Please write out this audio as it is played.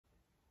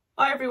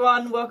Hi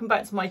everyone, welcome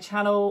back to my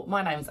channel.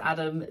 My name's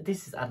Adam.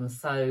 This is Adam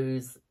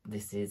Sews.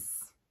 This is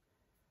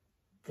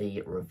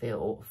the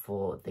reveal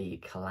for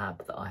the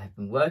collab that I have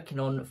been working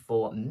on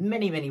for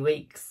many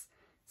weeks.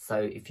 So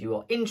if you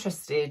are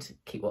interested,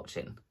 keep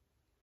watching.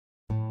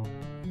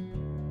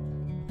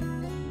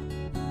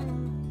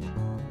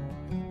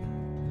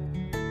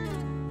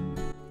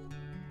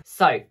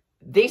 So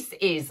this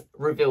is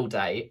reveal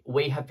day.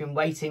 We have been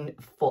waiting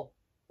for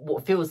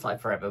what feels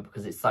like forever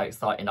because it's so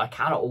exciting. I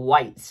cannot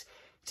wait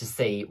to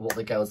see what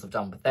the girls have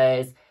done with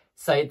theirs.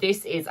 So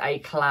this is a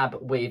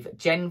collab with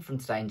Jen from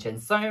Today in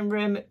Jen's Sewing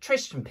Room,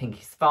 Trish from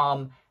Pinky's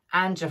Farm,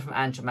 Andra from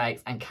Andra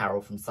Makes, and Carole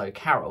from Sew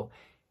Carole.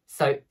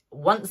 So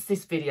once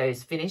this video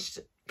is finished,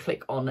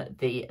 click on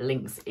the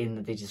links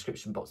in the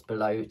description box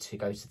below to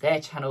go to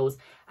their channels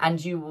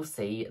and you will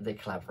see the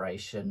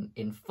collaboration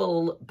in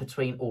full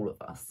between all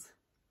of us.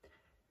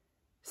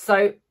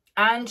 So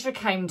Andra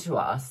came to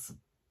us.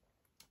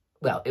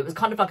 Well, it was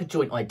kind of like a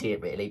joint idea,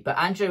 really. But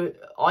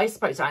I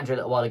spoke to Andra a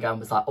little while ago and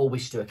was like, oh, we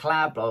should do a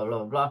collab, blah, blah,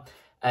 blah, blah.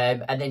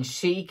 And then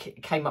she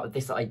came up with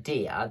this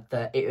idea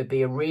that it would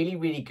be a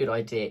really good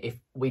idea if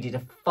we did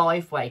a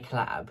 5-way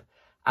collab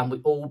and we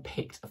all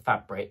picked a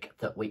fabric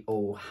that we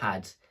all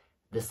had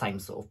the same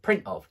sort of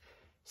print of.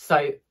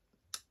 So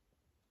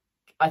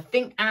I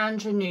think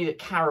Andra knew that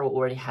Carole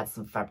already had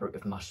some fabric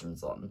with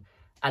mushrooms on.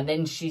 And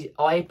then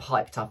I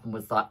piped up and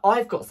was like,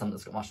 I've got some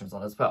that's got mushrooms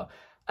on as well.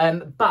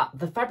 But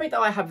the fabric that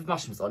I have with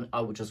mushrooms on,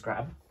 I will just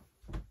grab,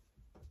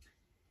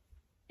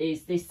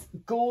 is this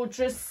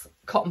gorgeous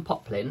cotton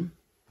poplin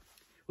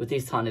with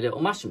these tiny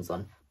little mushrooms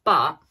on.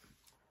 But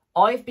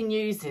I've been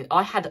using,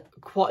 I had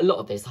quite a lot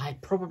of this. I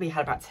probably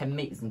had about 10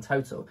 meters in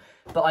total.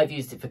 But I've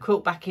used it for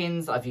quilt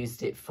backings. I've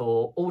used it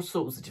for all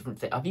sorts of different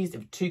things. I've used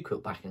it for 2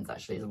 quilt backings,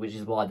 actually, which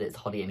is why there's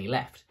hardly any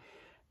left.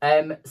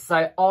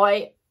 So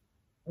I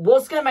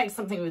was going to make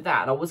something with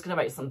that. And I was going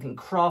to make something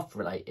craft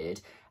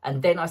related.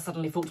 And then I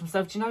suddenly thought to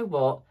myself, do you know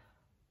what?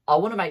 I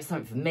want to make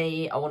something for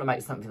me. I want to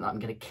make something that I'm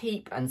going to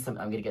keep and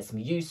something I'm going to get some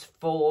use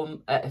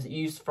from. And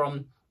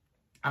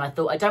I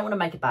thought, I don't want to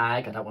make a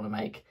bag. I don't want to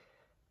make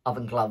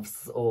oven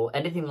gloves or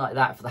anything like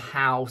that for the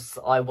house.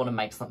 I want to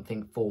make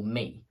something for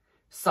me.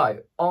 So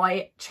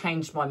I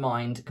changed my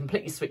mind,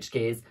 completely switched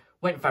gears,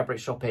 went fabric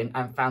shopping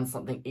and found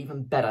something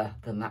even better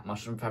than that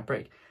mushroom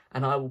fabric.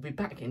 And I will be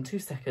back in 2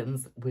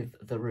 seconds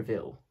with the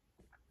reveal.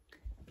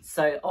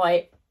 So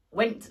I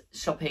went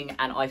shopping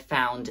and I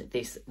found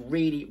this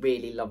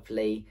really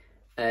lovely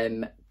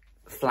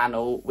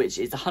flannel, which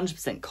is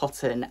 100%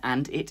 cotton,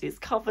 and it is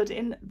covered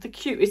in the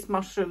cutest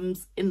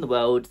mushrooms in the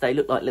world. They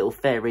look like little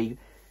fairy,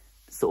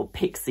 sort of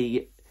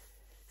pixie,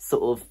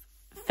 sort of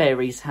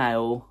fairy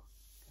tale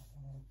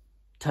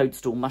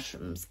toadstool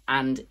mushrooms,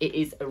 and it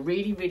is a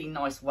really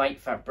nice weight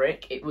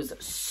fabric. It was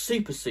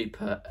super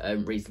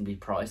reasonably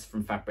priced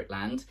from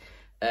Fabricland,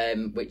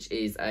 which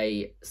is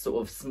a sort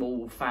of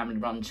small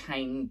family-run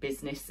chain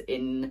business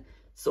in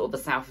sort of the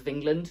south of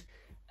England.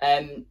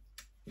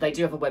 They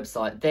do have a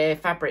website. Their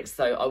fabrics,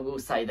 though, I will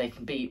say they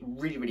can be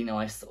really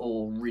nice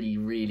or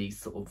really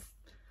sort of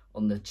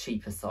on the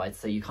cheaper side.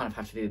 So you kind of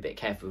have to be a bit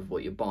careful with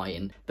what you're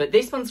buying. But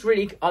this one's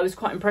really, I was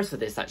quite impressed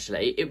with this,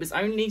 actually. It was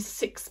only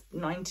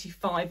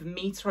 £6.95 a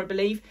metre, I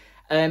believe.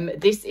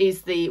 This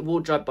is the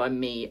Wardrobe by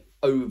Me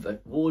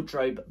overshirt,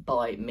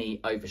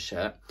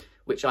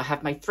 which I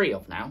have made 3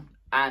 of now.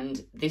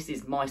 And this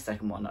is my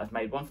second one. I've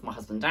made one for my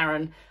husband,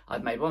 Darren.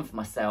 I've made one for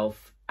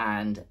myself.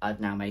 And I've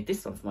now made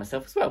this one for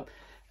myself as well.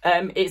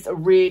 It's a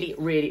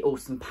really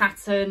awesome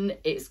pattern.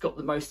 It's got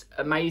the most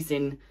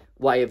amazing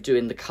way of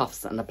doing the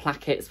cuffs and the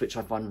plackets, which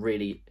I find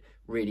really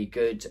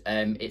good.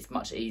 It's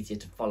much easier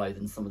to follow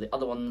than some of the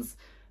other ones.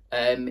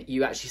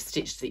 You actually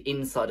stitch the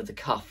inside of the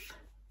cuff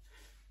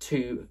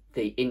to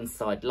the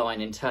inside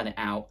line and turn it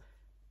out.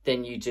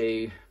 Then you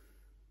do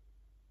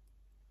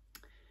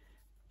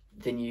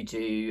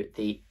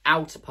the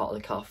outer part of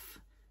the cuff,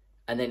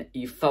 and then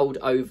you fold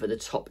over the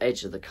top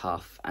edge of the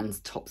cuff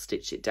and top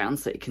stitch it down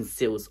so it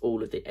conceals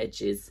all of the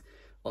edges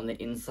on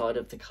the inside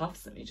of the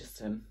cuffs. Let me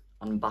just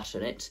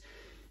unbutton it.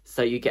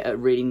 So you get a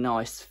really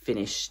nice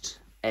finished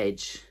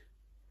edge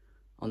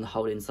on the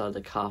whole inside of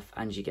the cuff,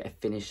 and you get a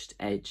finished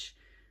edge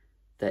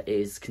that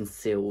is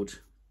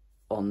concealed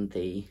on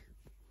the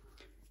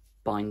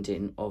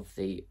binding of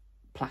the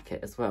placket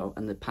as well.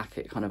 And the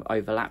placket kind of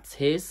overlaps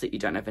here so that you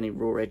don't have any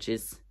raw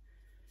edges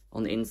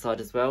on the inside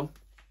as well.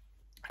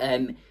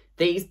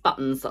 These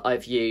buttons that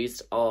I've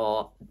used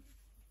are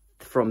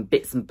from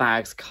Bits and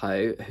Bags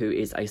Co., who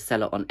is a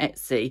seller on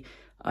Etsy.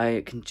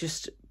 I can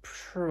just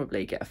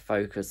probably get a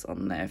focus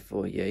on there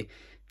for you.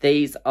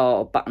 These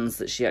are buttons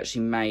that she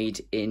actually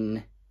made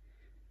in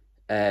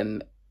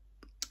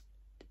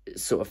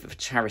sort of a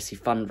charity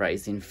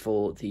fundraising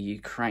for the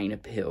Ukraine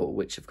appeal,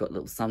 which have got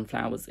little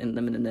sunflowers in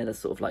them, and then they're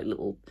sort of like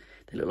little,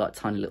 they look like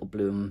tiny little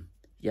blue and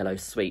yellow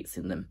sweets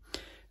in them,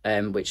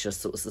 which are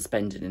sort of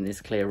suspended in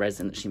this clear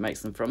resin that she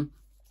makes them from.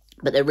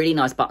 But they're really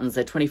nice buttons.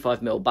 They're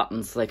 25mm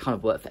buttons, so they kind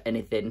of work for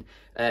anything.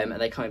 And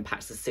they come in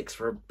packs of 6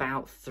 for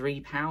about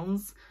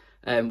 £3.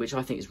 which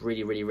I think is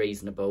really, really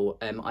reasonable.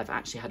 I've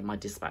actually had my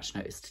dispatch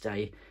notice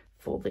today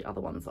for the other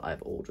ones that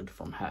I've ordered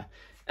from her.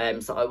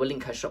 So I will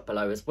link her shop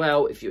below as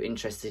well if you're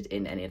interested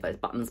in any of those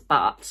buttons.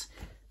 But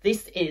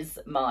this is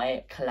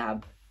my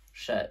collab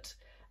shirt.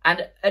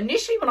 And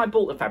initially when I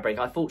bought the fabric,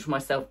 I thought to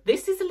myself,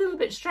 this is a little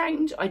bit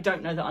strange. I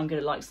don't know that I'm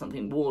going to like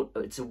something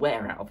to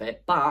wear out of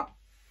it. But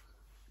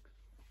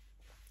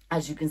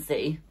as you can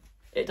see,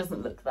 it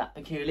doesn't look that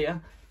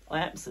peculiar. I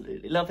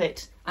absolutely love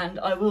it. And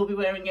I will be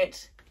wearing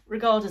it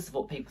regardless of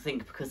what people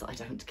think, because I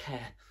don't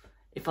care.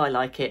 If I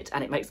like it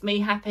and it makes me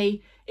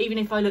happy, even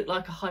if I look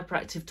like a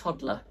hyperactive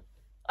toddler,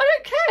 I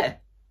don't care.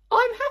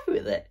 I'm happy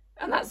with it.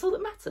 And that's all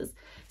that matters.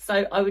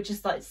 So I would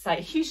just like to say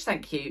a huge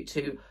thank you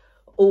to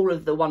all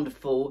of the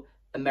wonderful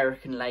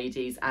American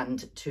ladies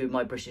and to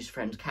my British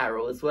friend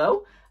Carole as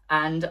well.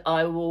 And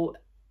I will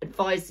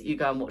advise that you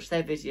go and watch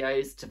their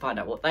videos to find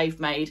out what they've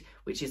made,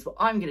 which is what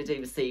I'm going to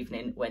do this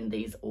evening when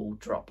these all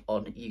drop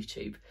on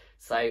YouTube.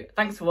 So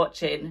thanks for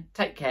watching.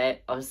 Take care.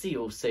 I'll see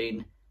you all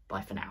soon.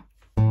 Bye for now.